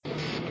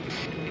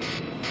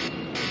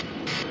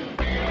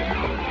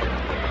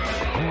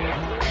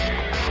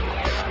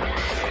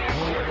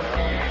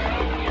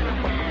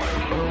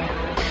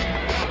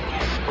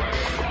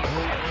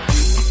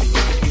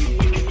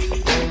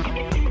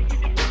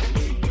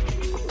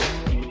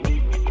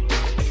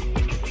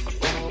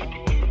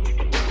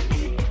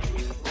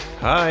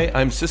Hi,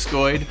 I'm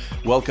Siskoid.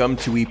 Welcome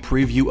to a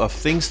preview of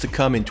things to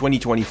come in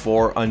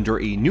 2024 under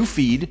a new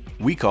feed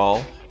we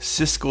call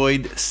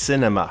Siskoid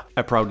Cinema,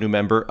 a proud new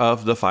member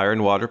of the Fire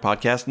and Water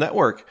Podcast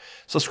Network.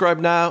 Subscribe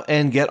now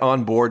and get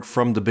on board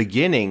from the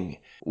beginning.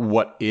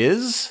 What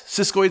is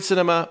Siskoid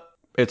Cinema?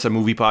 It's a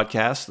movie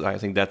podcast. I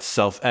think that's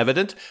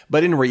self-evident.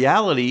 But in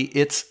reality,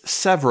 it's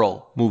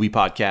several movie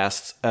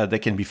podcasts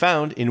that can be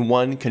found in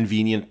one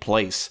convenient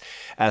place.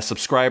 As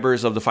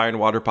subscribers of the Fire and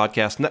Water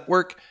Podcast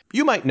Network,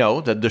 you might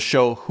know that the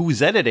show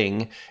Who's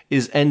Editing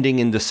is ending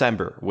in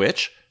December,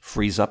 which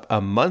frees up a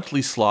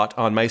monthly slot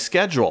on my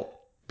schedule.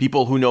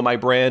 People who know my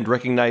brand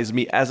recognize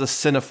me as a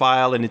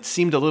cinephile, and it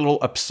seemed a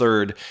little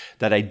absurd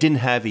that I didn't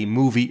have a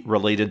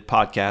movie-related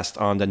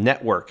podcast on the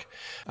network.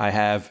 I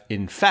have,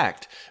 in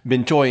fact,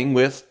 been toying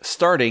with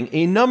starting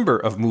a number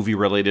of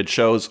movie-related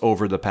shows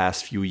over the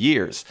past few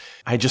years.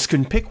 I just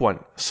couldn't pick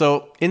one,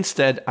 so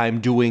instead I'm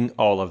doing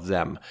all of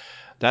them.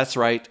 That's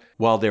right,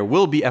 while there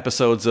will be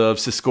episodes of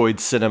Siskoid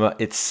Cinema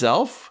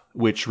itself,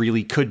 which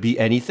really could be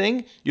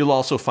anything, you'll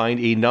also find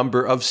a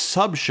number of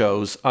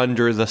sub-shows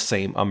under the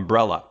same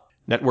umbrella.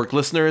 Network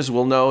listeners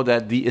will know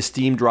that the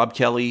esteemed Rob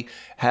Kelly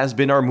has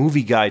been our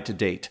movie guide to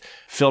date.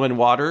 Film and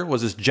Water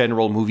was his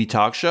general movie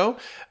talk show,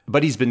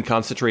 but he's been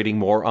concentrating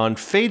more on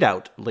Fade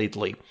Out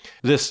lately.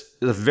 This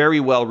very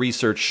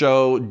well-researched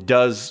show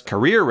does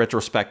career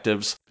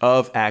retrospectives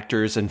of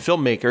actors and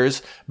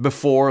filmmakers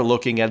before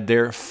looking at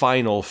their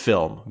final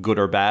film, good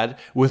or bad,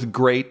 with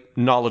great,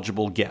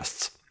 knowledgeable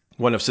guests.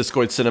 One of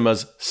Siskoid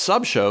Cinema's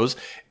sub-shows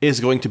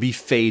is going to be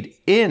Fade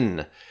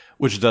In,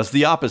 which does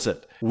the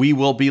opposite. We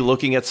will be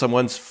looking at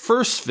someone's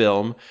first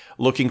film,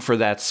 looking for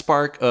that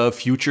spark of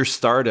future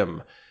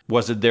stardom.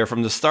 Was it there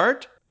from the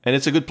start? And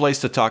it's a good place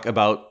to talk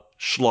about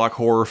schlock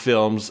horror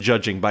films,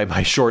 judging by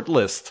my short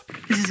list.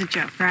 This is a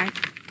joke, right?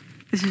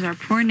 This is our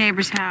poor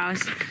neighbor's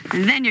house,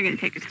 and then you're going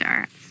to take a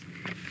star.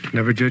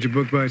 Never judge a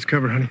book by its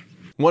cover, honey.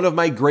 One of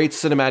my great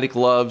cinematic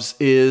loves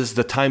is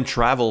the time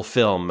travel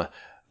film.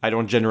 I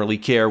don't generally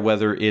care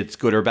whether it's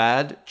good or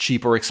bad,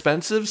 cheap or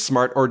expensive,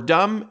 smart or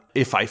dumb.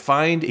 If I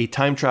find a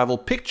time travel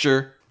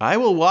picture, I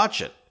will watch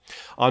it.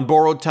 On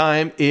Borrowed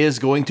Time is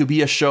going to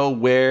be a show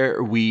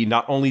where we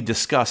not only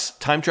discuss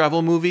time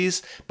travel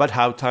movies, but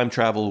how time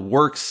travel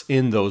works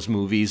in those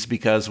movies,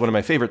 because one of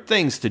my favorite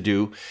things to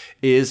do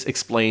is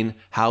explain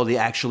how they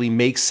actually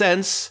make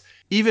sense,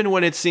 even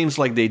when it seems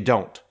like they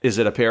don't. Is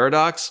it a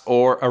paradox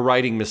or a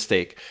writing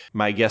mistake?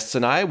 My guests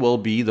and I will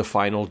be the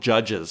final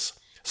judges.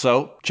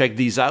 So check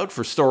these out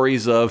for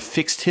stories of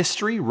fixed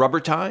history, rubber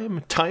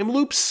time, time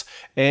loops,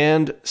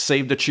 and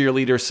Save the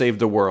Cheerleader, Save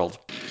the World.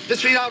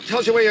 This readout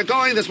tells you where you're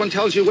going. This one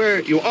tells you where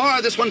you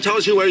are. This one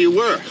tells you where you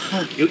were.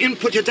 You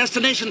input your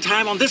destination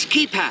time on this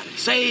keypad.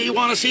 Say you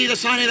want to see the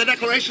signing of the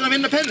Declaration of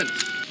Independence.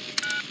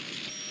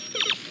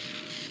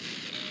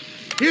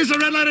 Here's a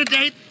red letter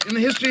date in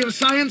the history of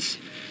science,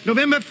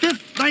 November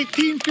 5th,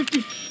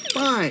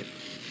 1955.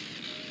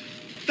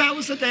 That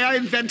was the day I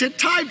invented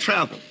time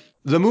travel.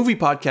 The movie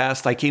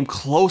podcast I came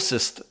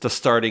closest to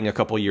starting a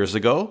couple years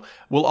ago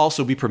will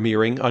also be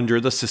premiering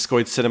under the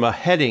Siskoid Cinema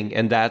heading,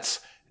 and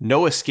that's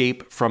No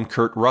Escape from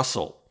Kurt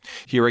Russell.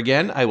 Here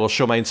again, I will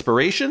show my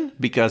inspiration,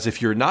 because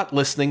if you're not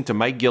listening to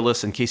Mike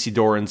Gillis and Casey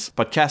Doran's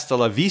Podcast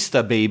La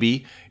Vista,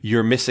 baby,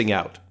 you're missing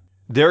out.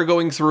 They're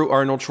going through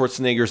Arnold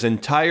Schwarzenegger's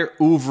entire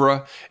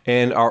oeuvre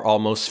and are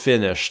almost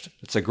finished.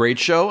 It's a great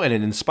show, and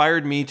it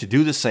inspired me to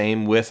do the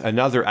same with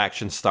another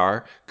action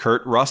star,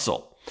 Kurt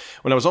Russell.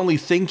 When I was only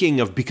thinking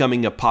of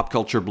becoming a pop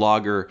culture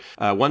blogger,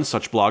 one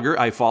such blogger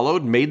I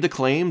followed made the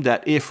claim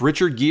that if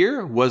Richard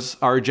Gere was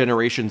our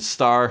generation's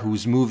star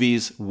whose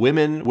movies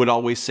women would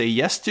always say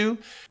yes to,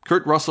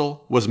 Kurt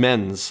Russell was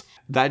men's.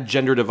 That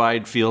gender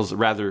divide feels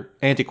rather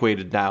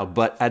antiquated now,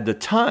 but at the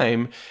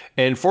time,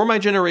 and for my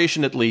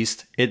generation at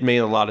least, it made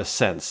a lot of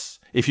sense.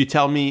 If you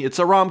tell me it's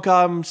a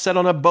rom-com set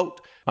on a boat,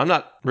 I'm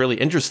not really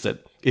interested.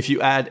 If you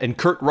add "and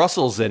Kurt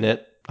Russell's in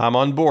it," I'm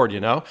on board, you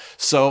know?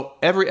 So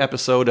every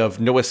episode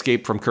of No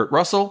Escape from Kurt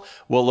Russell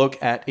will look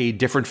at a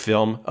different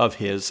film of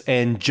his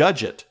and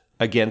judge it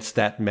against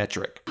that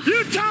metric.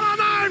 You tell him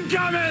I'm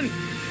coming,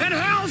 and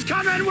hell's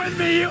coming with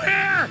me, you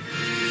hear?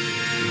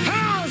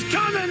 Hell's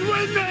coming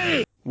with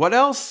me! What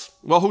else?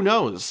 Well, who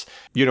knows?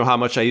 You know how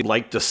much I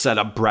like to set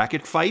up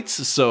bracket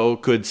fights, so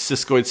could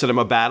Siskoid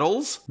Cinema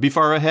Battles be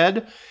far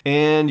ahead?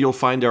 And you'll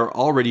find our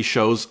already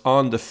shows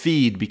on the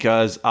feed,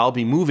 because I'll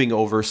be moving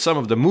over some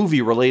of the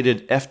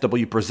movie-related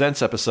FW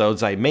Presents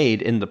episodes I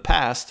made in the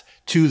past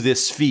to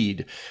this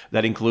feed.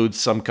 That includes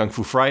some Kung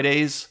Fu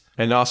Fridays,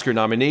 an Oscar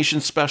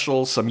nomination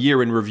special, some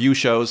year-in-review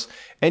shows.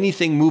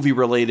 Anything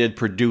movie-related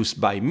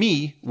produced by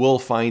me will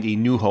find a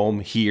new home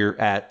here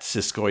at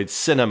Siskoid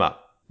Cinema.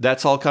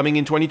 That's all coming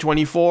in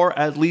 2024,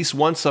 at least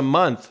once a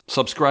month.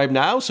 Subscribe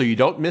now so you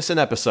don't miss an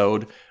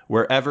episode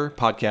wherever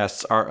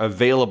podcasts are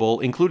available,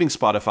 including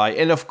Spotify,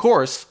 and of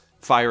course,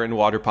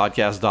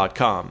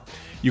 fireandwaterpodcast.com.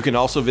 You can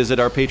also visit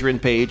our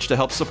Patreon page to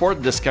help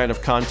support this kind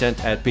of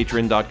content at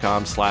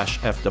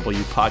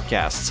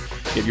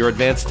patreon.com/FWPodcasts. Get your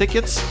advance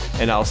tickets,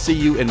 and I'll see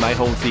you in my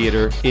home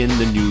theater in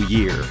the new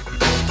year.